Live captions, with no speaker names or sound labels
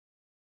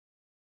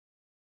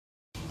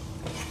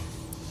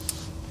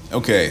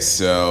Okay,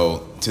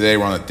 so today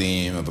we're on the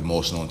theme of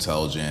emotional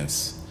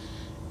intelligence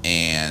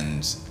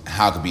and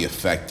how it can be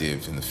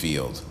effective in the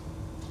field.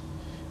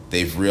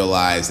 They've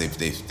realized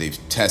they've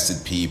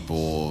tested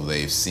people.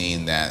 They've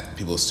seen that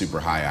people with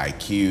super high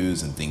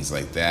IQs and things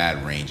like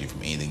that, ranging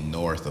from anything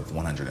north of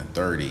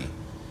 130.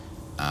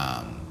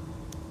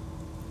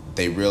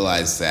 They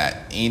realize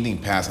that anything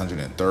past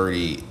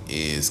 130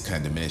 is kind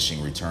of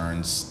diminishing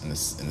returns in the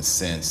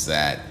sense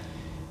that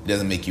it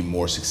doesn't make you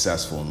more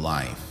successful in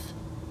life.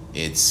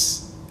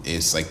 It's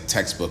like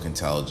textbook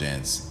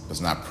intelligence.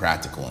 It's not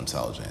practical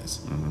intelligence,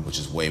 which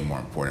is way more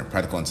important.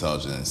 Practical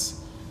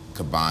intelligence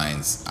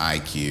combines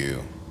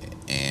IQ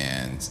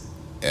and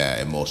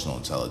emotional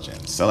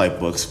intelligence. Is that like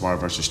book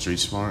smart versus street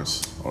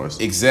smarts? Or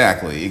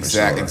Exactly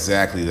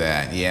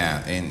that.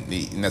 Yeah, and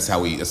that's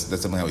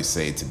definitely how we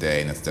say it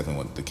today, and that's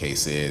definitely what the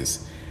case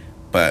is.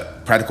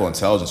 But practical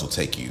intelligence will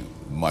take you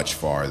much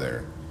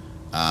farther.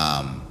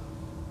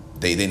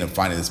 They ended up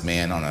finding this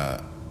man on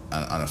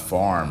a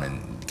farm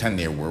and kind of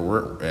near where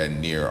we're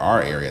near our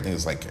area. I think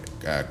it's like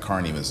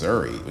Kearney,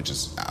 Missouri, which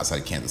is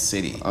outside Kansas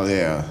City. Oh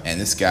yeah. And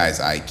this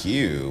guy's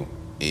IQ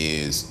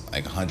is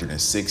like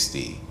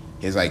 160.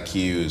 His IQ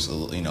is a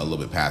little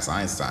bit past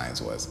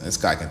Einstein's was. And this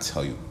guy can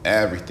tell you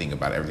everything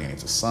about everything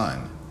under the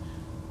sun.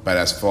 But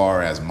as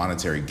far as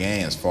monetary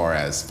gain, as far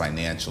as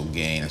financial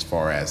gain, as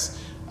far as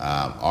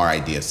our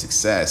idea of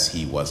success,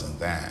 he wasn't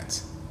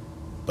that.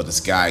 But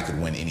this guy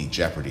could win any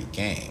Jeopardy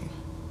game.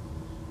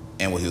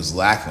 And what he was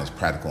lacking was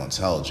practical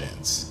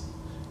intelligence.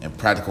 And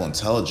practical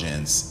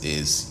intelligence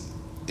is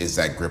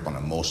that grip on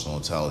emotional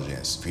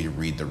intelligence for you to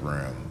read the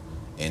room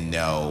and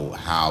know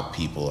how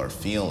people are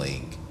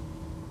feeling,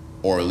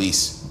 or at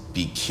least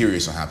be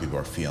curious on how people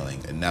are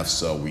feeling, enough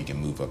so where you can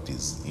move up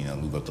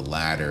the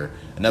ladder,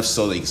 enough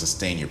so that you can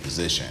sustain your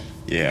position.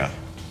 Yeah.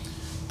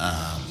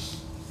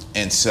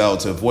 And so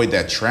to avoid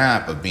that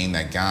trap of being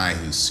that guy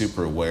who's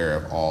super aware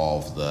of all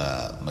of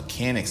the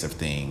mechanics of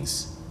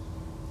things,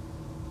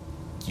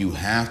 you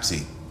have to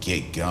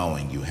get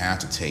going. You have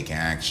to take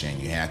action.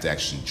 You have to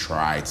actually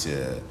try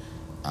to,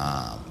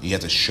 you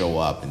have to show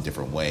up in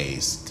different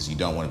ways, because you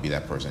don't want to be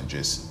that person that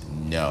just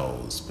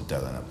knows but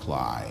doesn't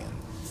apply.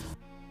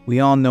 We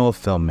all know a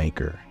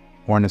filmmaker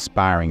or an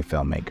aspiring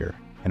filmmaker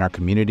in our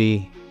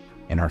community,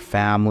 in our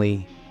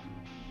family,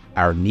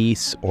 our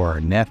niece or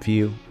our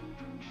nephew.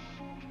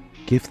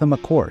 Give them a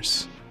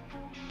course.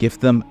 Give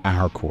them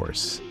our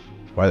course.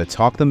 Whether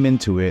talk them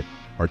into it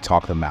or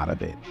talk them out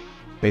of it,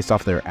 based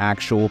off their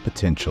actual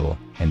potential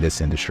in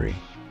this industry.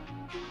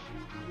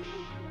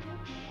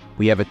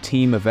 We have a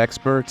team of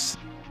experts,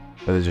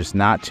 but there's just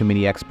not too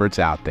many experts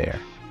out there,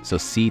 so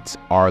seats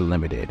are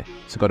limited.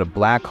 So go to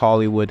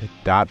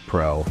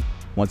blackhollywood.pro.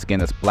 Once again,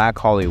 that's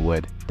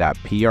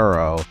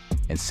blackhollywood.pro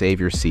and save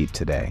your seat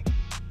today.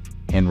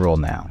 Enroll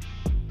now.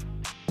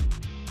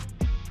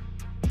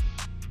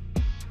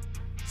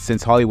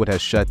 Since Hollywood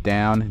has shut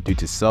down due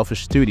to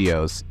selfish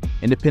studios,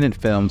 independent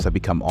films have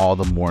become all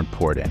the more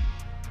important.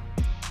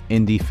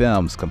 Indie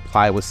films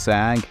comply with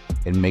SAG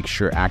and make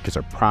sure actors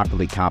are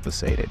properly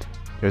compensated.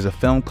 There's a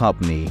film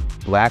company,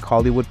 Black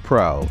Hollywood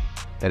Pro,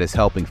 that is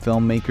helping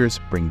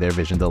filmmakers bring their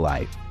vision to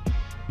life.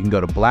 You can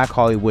go to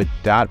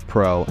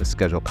blackhollywood.pro and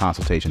schedule a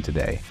consultation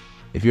today.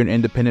 If you're an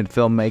independent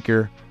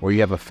filmmaker, or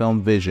you have a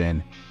film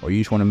vision, or you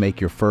just want to make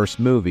your first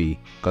movie,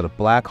 go to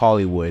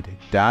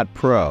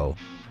blackhollywood.pro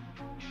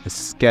and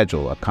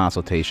schedule a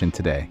consultation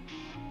today.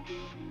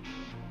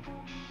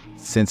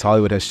 Since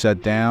Hollywood has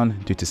shut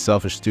down due to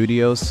selfish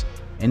studios,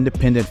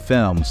 independent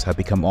films have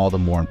become all the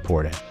more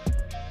important.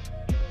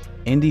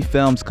 Indie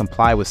films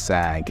comply with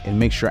SAG and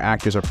make sure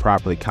actors are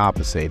properly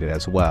compensated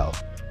as well.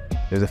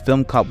 There's a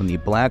film company,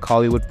 Black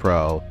Hollywood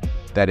Pro,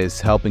 that is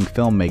helping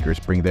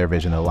filmmakers bring their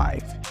vision to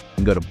life. You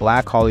can go to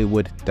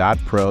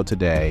blackhollywood.pro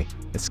today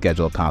and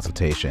schedule a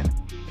consultation.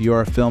 If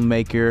you're a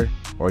filmmaker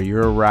or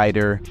you're a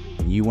writer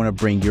and you want to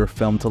bring your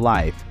film to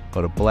life,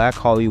 go to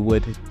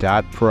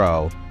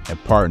blackhollywood.pro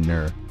and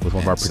partner with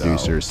one of our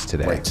producers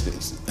today. Right to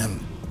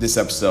this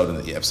episode and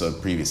the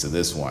episode previous to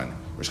this one,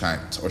 we're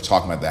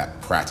talking about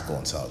that practical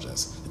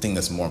intelligence, the thing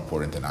that's more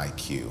important than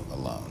IQ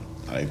alone.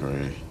 I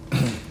agree.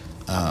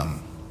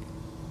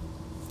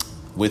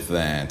 With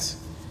that,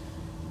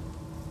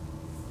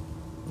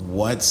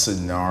 what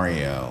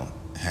scenario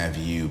have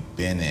you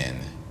been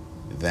in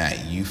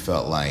that you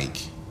felt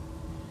like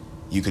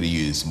you could have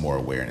used more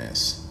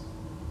awareness,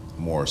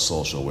 more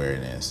social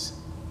awareness,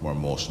 more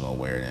emotional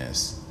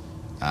awareness?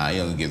 You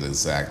don't give the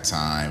exact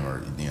time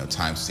or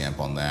timestamp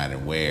on that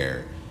and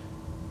where,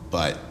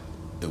 but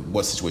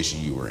what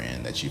situation you were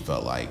in that you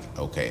felt like,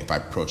 okay, if I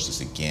approach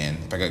this again,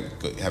 if I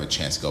could have a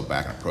chance to go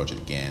back and approach it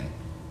again,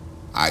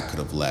 I could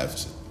have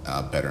left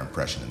a better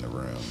impression in the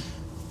room.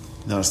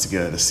 No, that's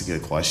a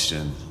good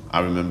question.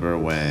 I remember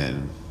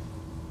when,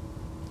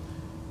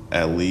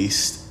 at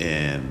least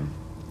in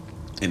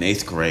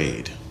 8th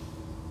grade,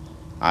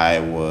 I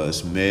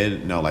was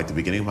the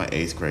beginning of my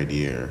 8th grade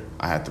year,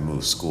 I had to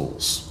move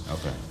schools.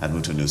 Okay. I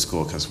moved to a new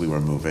school because we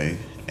were moving,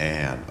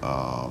 and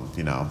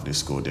new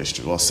school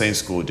district. Well, same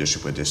school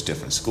district, but just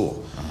different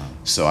school. Uh-huh.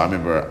 So I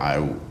remember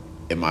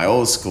in my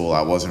old school,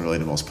 I wasn't really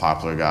the most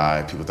popular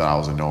guy. People thought I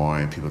was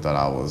annoying. People thought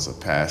I was a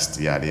pest,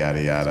 yada,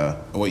 yada,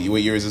 yada. What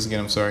year is this again?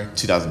 I'm sorry.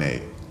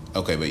 2008.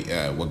 Okay,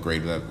 but what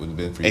grade would that would have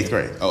been for you? 8th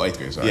grade. Oh, 8th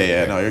grade. Sorry.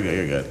 Yeah, Okay. no, you're good,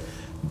 you're good.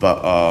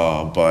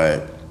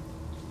 But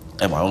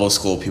at my old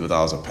school, people thought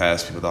I was a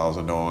pest. People thought I was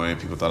annoying.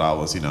 People thought I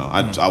was,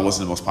 I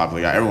wasn't the most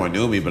popular guy. Everyone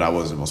knew me, but I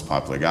wasn't the most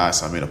popular guy.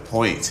 So I made a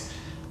point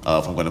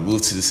of, I'm going to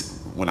move to this.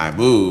 When I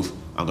move,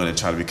 I'm going to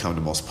try to become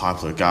the most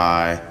popular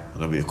guy. I'm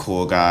going to be a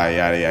cool guy,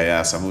 yada, yada,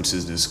 yada. So I moved to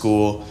this new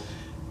school,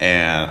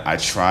 and I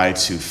tried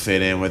to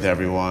fit in with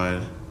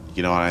everyone.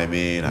 You know what I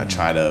mean? I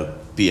try to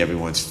be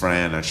everyone's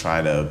friend. I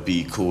try to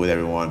be cool with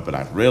everyone. But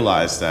I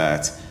realized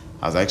that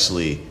a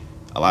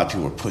lot of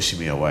people were pushing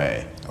me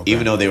away. Okay.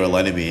 Even though they were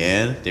letting me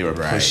in, they were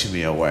Right. pushing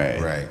me away.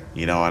 Right.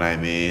 You know what I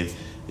mean?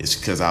 It's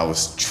because I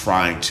was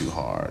trying too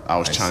hard. I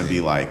was trying to see.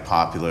 be like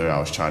popular. I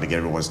was trying to get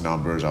everyone's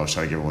numbers. I was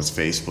trying to get everyone's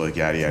Facebook,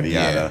 yada, yada,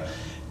 Yeah. yada.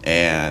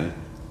 And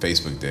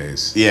Facebook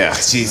days. yeah,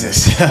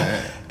 Jesus.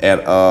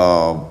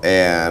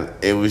 and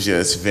it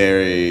was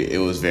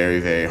very,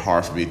 very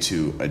hard for me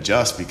to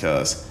adjust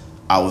because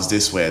I was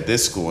this way at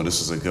this school, and this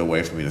was a good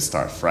way for me to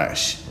start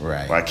fresh.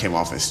 Right. Where I came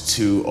off as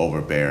too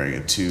overbearing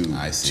and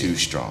too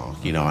strong.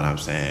 You know what I'm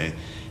saying?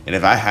 And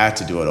if I had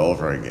to do it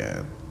over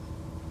again,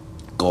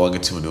 going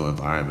into a new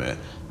environment,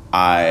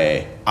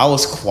 I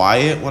was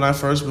quiet when I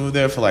first moved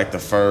there for like the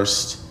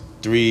first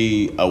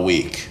 3 a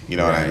week. You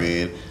know what I Right.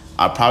 mean?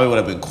 I probably would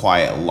have been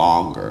quiet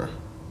longer,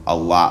 a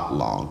lot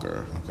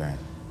longer. Okay.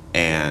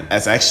 And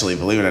that's actually,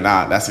 believe it or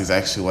not, that's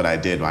exactly what I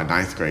did my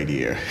 9th grade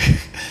year.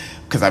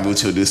 Because I moved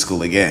to a new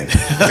school again.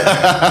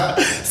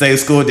 Same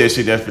school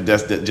district,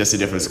 just a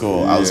different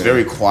school. I was Yeah.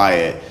 very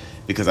quiet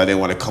because I didn't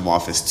want to come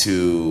off as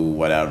too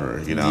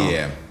whatever, you know?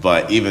 Yeah.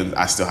 But even,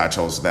 I still had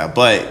troubles with that.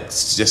 But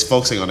just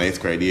focusing on the 8th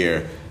grade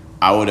year,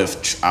 I would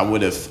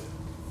have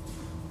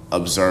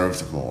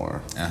observed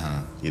more.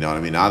 You know what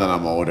I mean? Now that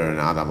I'm older and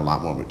now that I'm a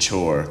lot more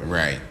mature,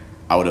 Right.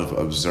 I would have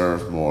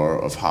observed more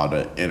of how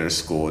the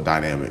inter-school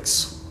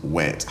dynamics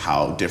went,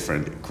 how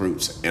different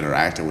groups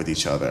interacted with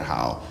each other,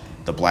 how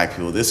the black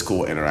people at this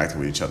school interacted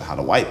with each other, how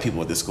the white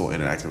people at this school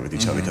interacted with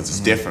each other, because it's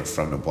different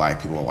from the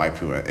black people and white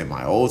people in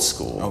my old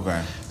school.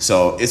 Okay.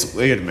 So it's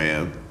weird,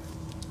 man.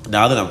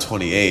 Now that I'm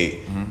 28,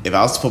 if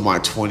I was to put my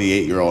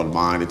 28-year-old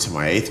mind into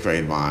my 8th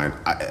grade mind,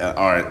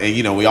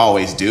 and we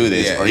always do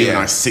this, Yeah, or even yeah.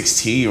 our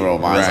 16-year-old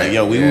minds, Right, like,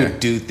 yo, we yeah. would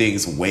do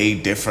things way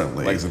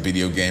differently. Like it's a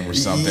video game or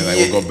something. Like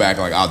we'll go back.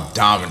 Like I'll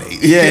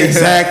dominate. Yeah,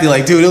 exactly.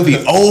 Like, dude, it'll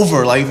be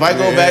over. Like, if I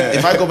go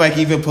Yeah. back,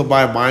 even put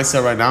my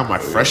mindset right now, my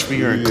freshman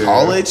year in Yeah.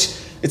 college,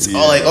 it's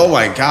all like, oh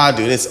my God,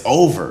 dude, it's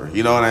over.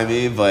 You know what I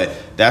mean? But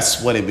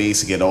that's what it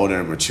means to get older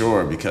and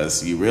mature,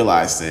 because you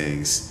realize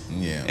things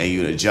Yeah. and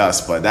you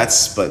adjust. But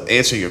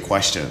answering your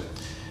question,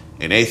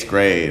 in 8th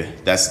grade,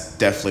 that's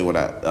definitely what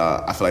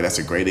I feel like that's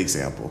a great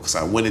example, because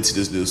I went into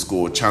this new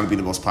school trying to be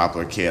the most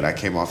popular kid. I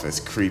came off as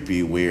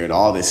creepy, weird,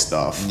 all this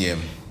stuff. Yeah.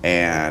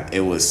 And it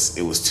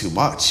was too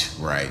much.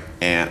 Right.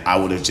 And I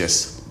would have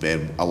just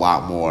been a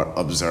lot more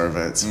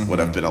observant, would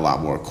have been a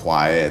lot more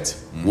quiet,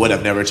 would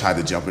have never tried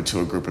to jump into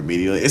a group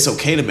immediately. It's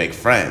okay to make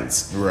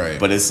friends, Right.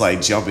 but it's like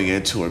jumping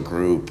into a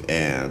group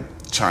and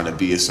trying to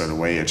be a certain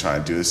way and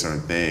trying to do a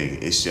certain thing.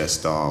 It's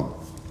just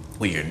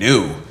when you're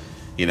new,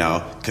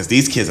 because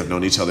these kids have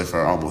known each other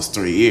for almost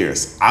 3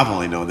 years. I've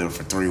only known them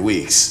for 3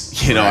 weeks.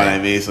 You know what I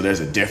Right. mean? So there's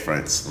a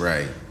difference.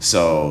 Right.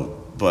 So,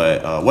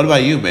 but what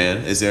about you, man?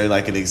 Is there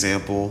like an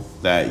example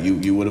that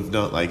you would have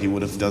done, like you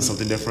would have done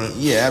something different?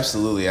 Yeah,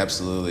 absolutely.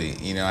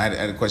 I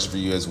had a question for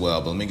you as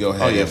well, but let me go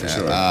ahead. Oh, yeah, for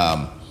sure.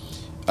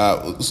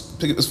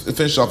 Let's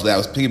finish off that.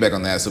 Let's piggyback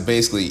on that. So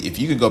basically, if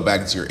you could go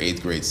back into your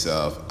 8th grade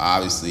self,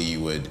 obviously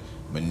you would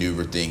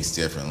maneuver things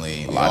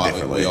differently. A lot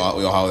differently. We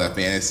all have that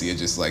fantasy of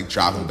just like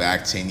dropping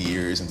back 10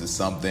 years into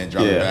something,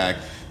 dropping back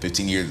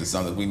 15 years into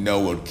something we know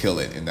will kill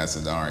it in that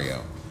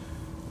scenario.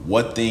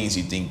 What things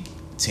you think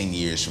 10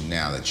 years from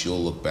now that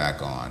you'll look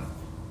back on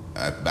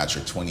about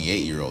your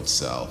 28-year-old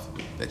self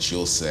that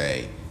you'll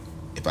say,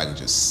 if I could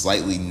just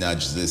slightly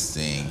nudge this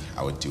thing,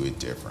 I would do it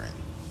different?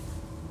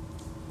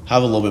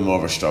 Have a little bit more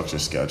of a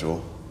structured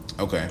schedule.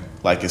 Okay.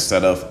 Like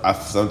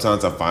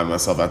sometimes I find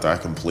myself after I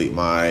complete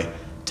my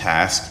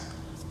task,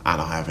 I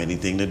don't have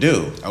anything to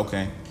do.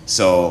 Okay.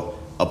 So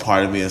a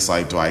part of me is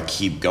like, do I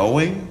keep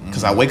going?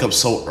 Because I wake up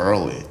so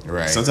early.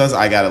 Right. Sometimes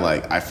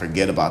I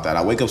forget about that.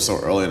 I wake up so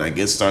early and I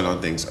get started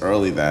on things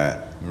early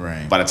that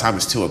Right. by the time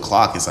it's 2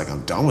 o'clock, it's like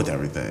I'm done with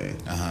everything.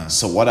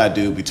 So what I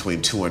do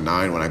between 2 and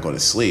 9 when I go to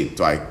sleep,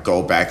 do I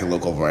go back and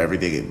look over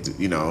everything,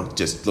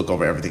 just look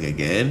over everything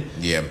again?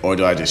 Yeah. Or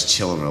do I just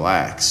chill and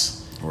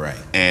relax? Right.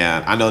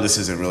 And I know this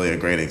isn't really a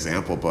great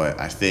example, but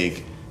I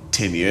think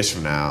 10 years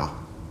from now,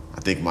 I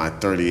think my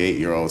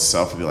 38-year-old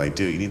self would be like,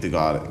 dude, you need to go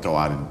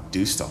out and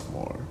do stuff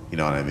more. You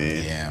know what I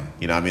mean? Yeah.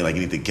 You know what I mean? Like,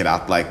 you need to get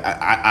out. Like,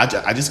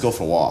 I just go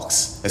for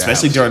walks,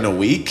 especially helps. during the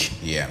week.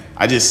 Yeah.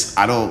 I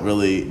don't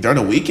really, during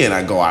the weekend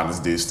I go out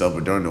and do stuff,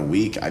 but during the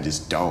week I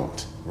just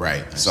don't.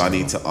 Right. So I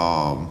need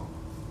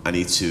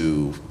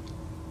to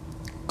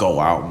go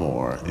out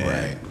more and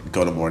Right.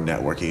 go to more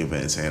networking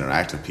events and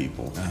interact with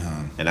people.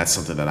 And that's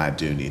something that I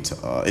do need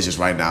to. It's just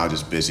right now,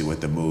 just busy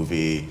with the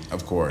movie,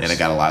 Of course. and I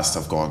got a lot of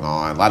stuff going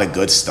on, a lot of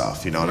good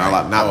stuff. You know, not a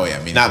Right. lot, not Oh, yeah,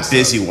 meaningful not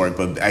busy stuff. work,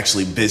 but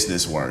actually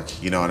business work.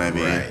 You know what I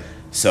mean? Right.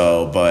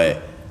 So,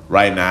 but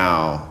right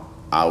now,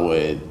 I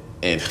would,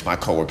 and my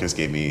coworkers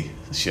gave me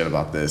shit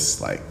about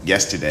this like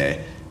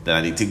yesterday, that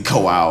I need to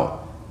go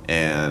out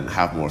and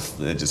have more,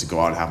 just go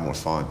out and have more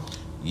fun.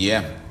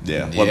 Yeah.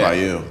 Yeah. What about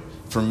you?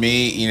 For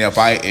me, you know, if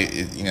I,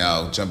 you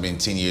know, jumping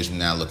 10 years from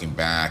now, looking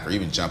back, or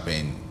even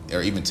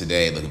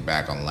today, looking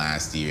back on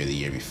last year, the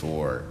year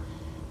before,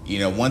 you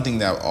know, one thing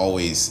that I've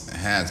always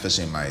had,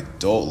 especially in my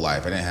adult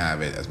life, I didn't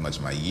have it as much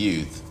in my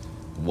youth,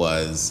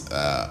 was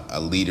a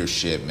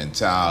leadership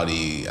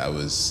mentality. I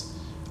was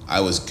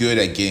good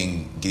at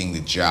getting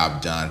the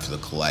job done for the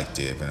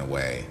collective in a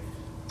way.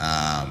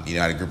 You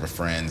know, I had a group of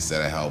friends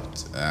that I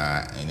helped,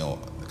 you know,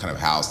 kind of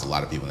housed a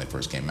lot of people when they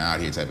first came out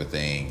here, type of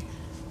thing.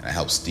 And I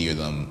helped steer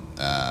them,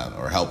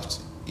 or helped,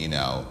 you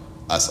know,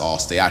 us all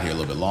stay out here a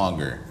little bit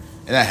longer.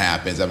 And that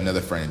happens. I have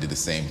another friend who did the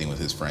same thing with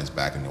his friends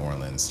back in New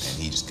Orleans,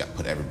 and he just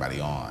put everybody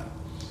on.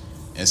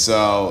 And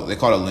so they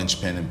call it a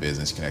linchpin in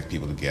business, connect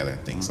people together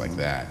and things like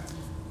that.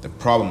 The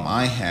problem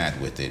I had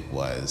with it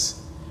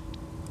was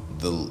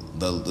the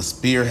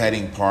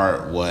spearheading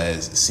part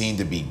seemed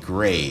to be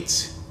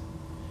great,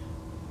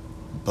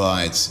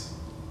 but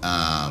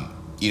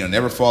you know,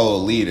 never follow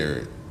a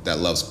leader that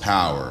loves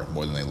power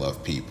more than they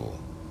love people.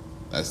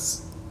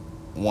 That's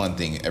one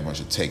thing everyone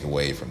should take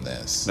away from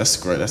this. That's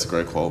great. That's a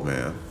great quote,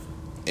 man.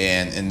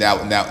 And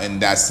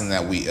that's something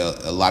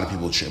that a lot of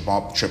people trip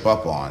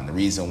up on. The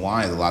reason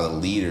why is a lot of the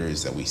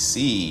leaders that we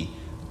see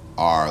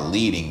are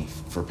leading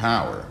for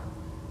power.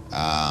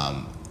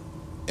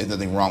 There's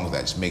nothing wrong with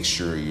that. Just make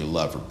sure your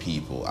love for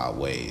people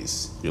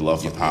outweighs Your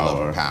love for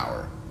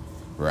power,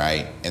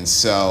 right? And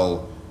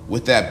so,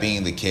 with that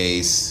being the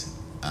case,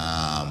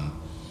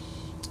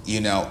 you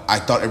know, I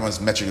thought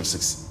everyone's metric of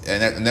success,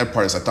 and their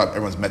part is I thought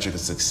everyone's metric of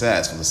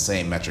success was the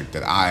same metric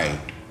that I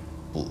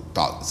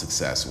thought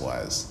success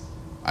was.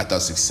 I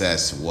thought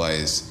success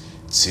was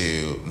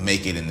to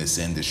make it in this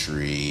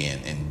industry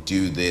and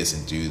do this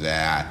and do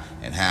that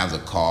and have the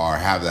car,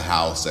 have the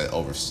house that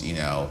you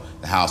know,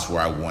 the house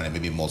where I wanted,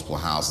 maybe multiple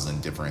houses in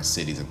different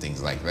cities and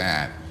things like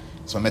that.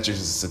 So my metric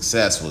of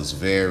success was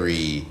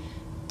very,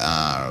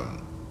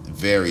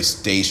 very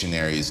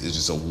stationary. It's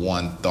just a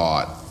one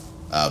thought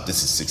of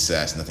this is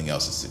success, nothing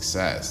else is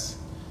success.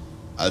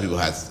 Other people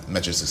had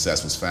metric of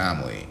success was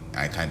family.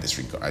 I kind of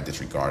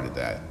disregarded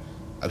that.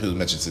 Other people's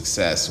metric of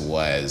success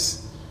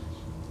was,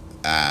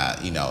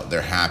 you know,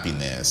 their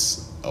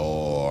happiness,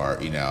 or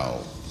you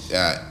know,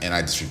 and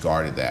I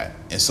disregarded that.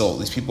 And so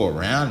these people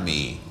around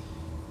me,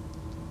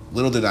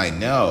 little did I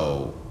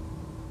know,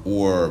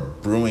 were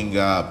brewing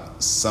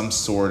up some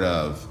sort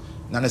of,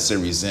 not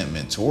necessarily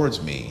resentment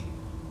towards me,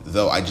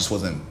 though I just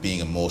wasn't being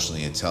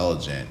emotionally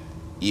intelligent,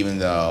 even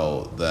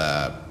though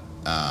the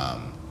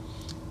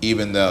you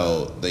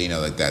know,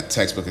 like that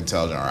textbook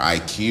intelligence or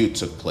IQ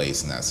took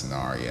place in that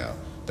scenario.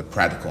 The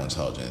practical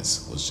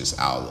intelligence was just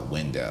out of the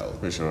window.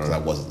 For sure.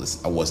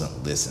 Because I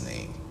wasn't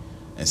listening.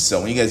 And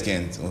so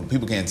when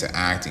people get into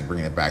acting,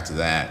 bringing it back to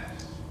that,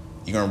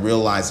 you're gonna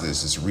realize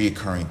there's this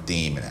reoccurring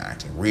theme in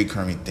acting,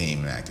 reoccurring theme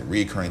in acting,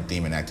 reoccurring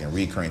theme in acting,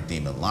 reoccurring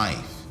theme in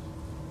life.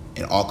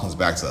 It all comes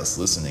back to us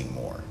listening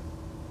more.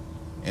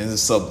 And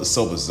it's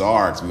so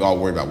bizarre because we all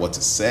worry about what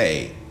to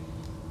say.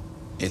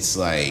 It's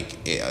like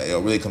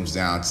it really comes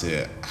down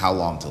to how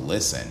long to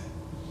listen.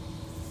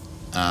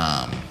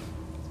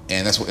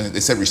 And that's what they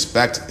said.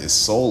 Respect is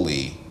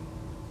solely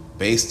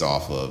based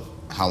off of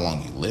how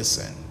long you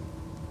listen.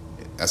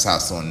 That's how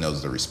someone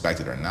knows they're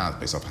respected or not,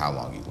 based off how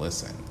long you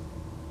listen.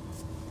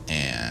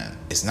 And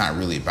it's not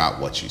really about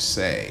what you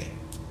say.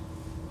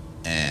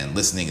 And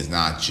listening is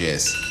not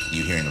just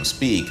you hearing them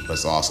speak, but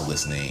it's also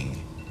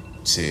listening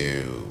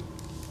to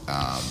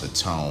the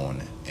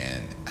tone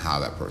and how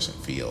that person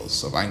feels.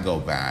 So if I can go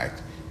back,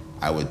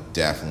 I would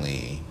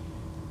definitely,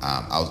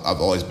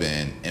 I've always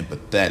been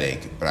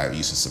empathetic, but I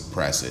used to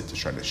suppress it to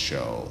try to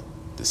show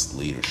this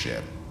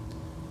leadership.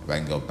 If I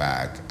can go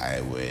back, I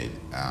would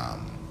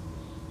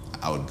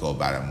go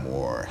about it a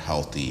more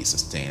healthy,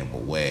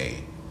 sustainable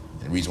way.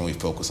 And the reason why we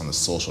focus on the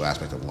social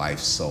aspect of life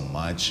so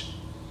much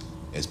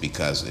is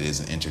because it is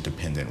an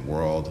interdependent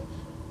world.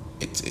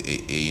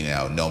 You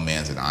know, no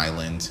man's an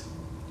island.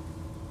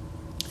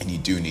 And you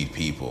do need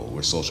people.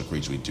 We're social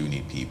creatures. We do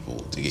need people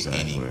to get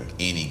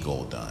any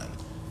goal done.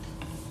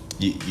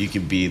 You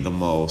can be the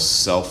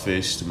most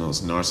selfish, the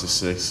most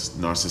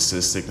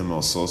narcissistic, the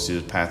most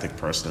sociopathic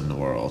person in the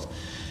world.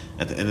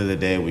 At the end of the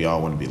day, we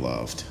all want to be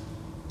loved.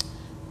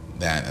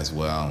 That as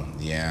well.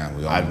 Yeah.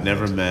 I've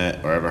never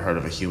met or ever heard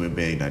of a human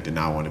being that did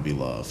not want to be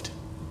loved.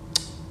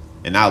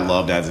 And not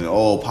loved as in,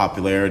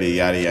 popularity,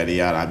 yada, yada,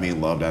 yada. I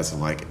mean loved as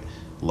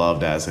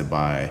in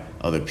by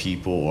other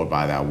people or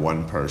by that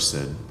one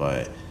person.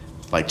 But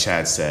like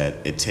Chad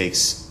said, it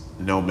takes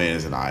no man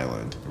is an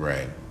island.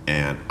 Right.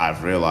 And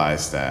I've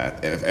realized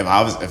that if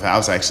I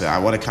was actually, I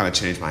want to kind of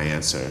change my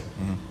answer.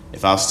 Mm-hmm.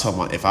 If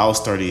I was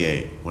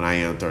 38, when I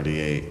am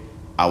 38,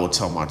 I would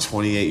tell my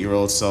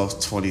 28-year-old self,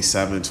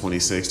 27,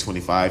 26,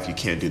 25, you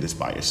can't do this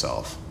by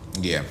yourself.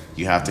 Yeah.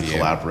 You have to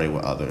collaborate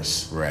with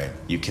others. Right.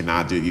 You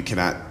cannot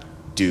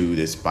do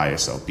this by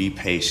yourself. Be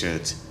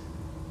patient.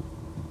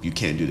 You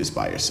can't do this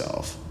by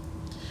yourself.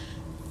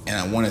 And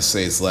I want to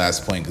say this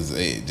last point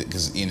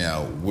because you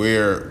know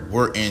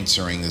we're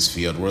entering this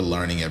field. We're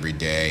learning every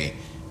day.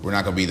 We're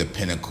not going to be the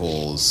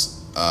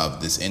pinnacles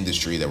of this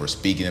industry that we're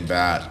speaking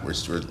about. We're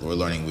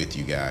learning with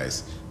you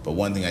guys. But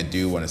one thing I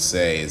do want to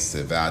say is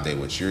to validate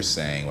what you're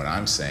saying. What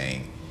I'm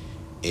saying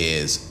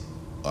is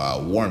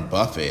Warren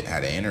Buffett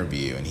had an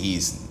interview, and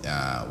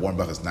Warren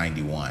Buffett's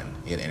 91.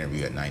 He had an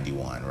interview at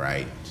 91,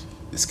 right?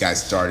 This guy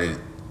started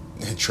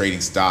trading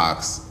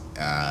stocks,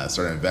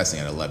 started investing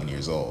at 11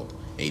 years old,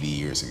 80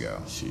 years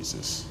ago.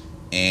 Jesus.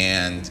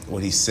 And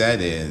what he said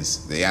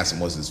is, they asked him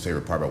what's his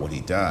favorite part about what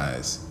he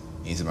does.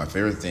 And he said, my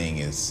favorite thing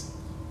is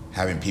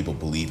having people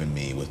believe in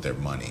me with their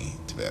money,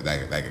 that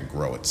I can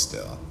grow it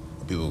still.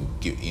 People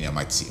give, you know,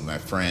 my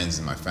friends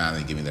and my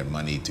family give me their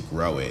money to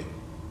grow it.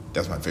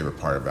 That's my favorite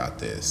part about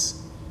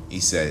this. He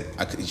said,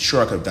 I could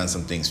have done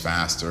some things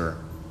faster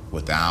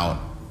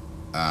without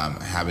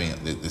having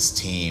this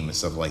team and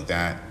stuff like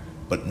that,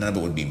 but none of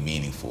it would be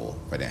meaningful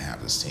if I didn't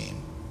have this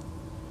team.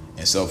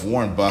 And so if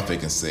Warren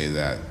Buffett can say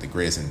that, the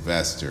greatest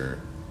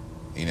investor,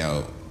 you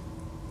know,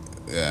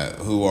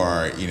 who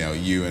are, you know,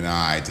 you and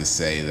I to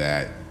say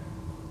that,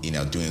 you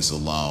know, doing this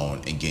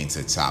alone and getting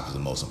to the top is the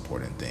most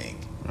important thing.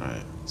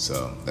 Right.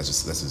 So that's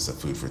just a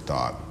food for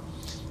thought.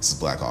 This is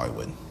Black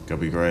Hollywood. Gonna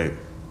be great.